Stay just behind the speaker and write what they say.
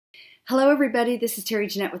Hello everybody, this is Terry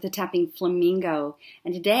Jeanette with the Tapping Flamingo,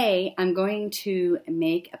 and today I'm going to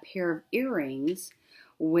make a pair of earrings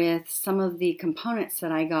with some of the components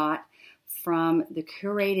that I got from the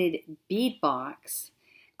Curated Bead Box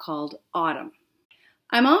called Autumn.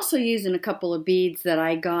 I'm also using a couple of beads that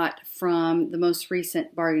I got from the most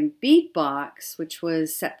recent Bargain Bead Box, which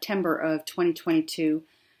was September of 2022.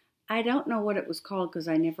 I don't know what it was called because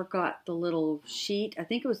I never got the little sheet. I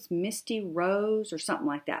think it was Misty Rose or something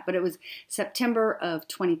like that, but it was September of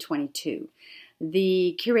 2022.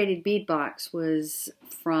 The Curated Bead Box was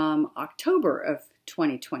from October of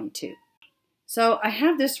 2022. So I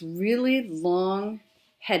have this really long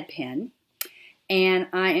head pin, and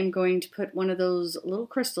I am going to put one of those little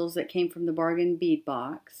crystals that came from the Bargain Bead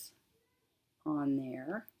Box on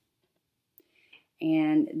there.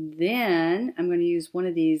 And then I'm going to use one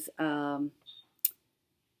of these, it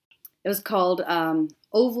was called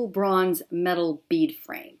Oval Bronze Metal Bead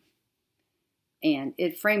Frame. And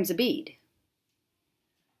it frames a bead.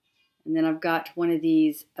 And then I've got one of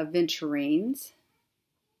these aventurines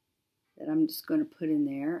that I'm just going to put in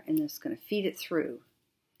there and just going to feed it through.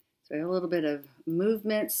 So I have a little bit of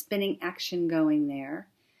movement, spinning action going there.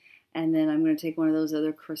 And then I'm going to take one of those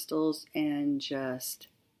other crystals and just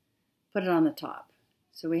put it on the top.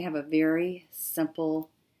 So we have a very simple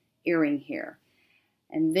earring here.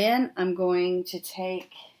 And then I'm going to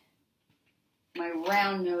take my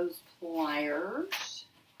round nose pliers.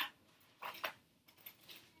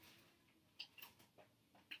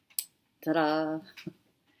 Ta-da!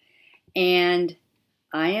 And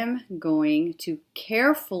I am going to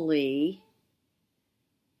carefully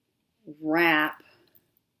wrap.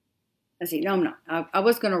 Let's see, no, I'm not. I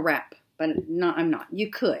was going to wrap, but no, I'm not.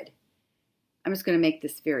 You could. I'm just going to make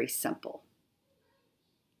this very simple.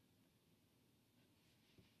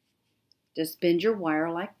 Just bend your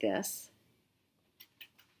wire like this.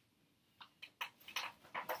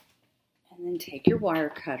 And then take your wire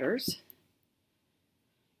cutters.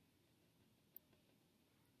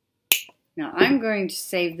 Now I'm going to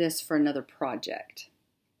save this for another project.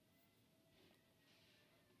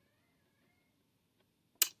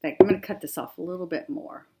 In fact, I'm going to cut this off a little bit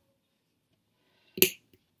more.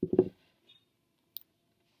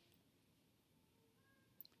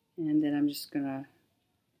 And then I'm just going to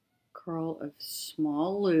curl a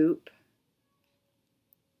small loop.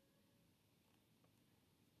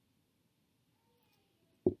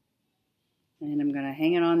 And I'm going to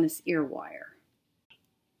hang it on this ear wire.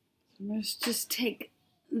 Let's just take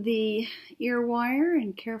the ear wire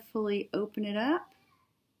and carefully open it up.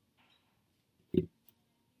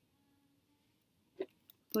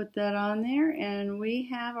 Put that on there, and we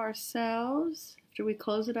have ourselves, after we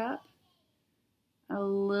close it up, a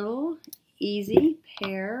little easy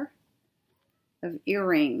pair of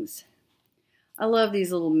earrings. I love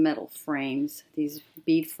these little metal frames, these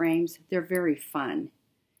bead frames. They're very fun.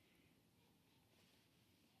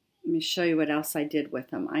 Let me show you what else I did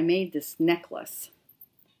with them. I made this necklace.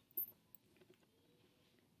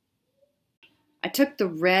 I took the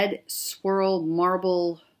red swirl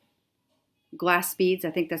marble glass beads,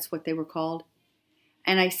 I think that's what they were called,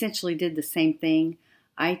 and I essentially did the same thing.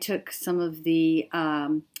 I took some of the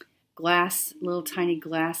little tiny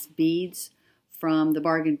glass beads from the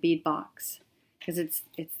Bargain Bead Box, because it's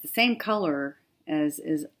the same color as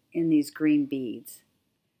is in these green beads.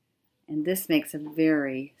 And this makes a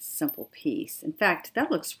very simple piece. In fact,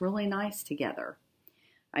 that looks really nice together.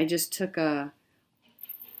 I just took a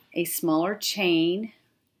smaller chain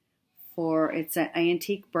for, it's an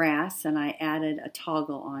antique brass, and I added a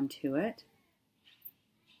toggle onto it.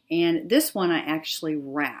 And this one I actually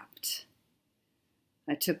wrapped.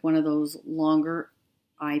 I took one of those longer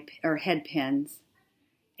head pins,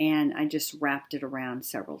 and I just wrapped it around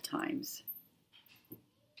several times.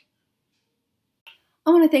 I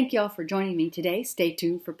want to thank you all for joining me today. Stay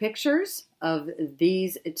tuned for pictures of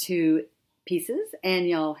these two pieces, and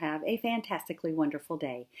y'all have a fantastically wonderful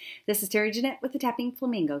day. This is Terry Jeanette with the Tapping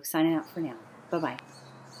Flamingo, signing out for now. Bye-bye.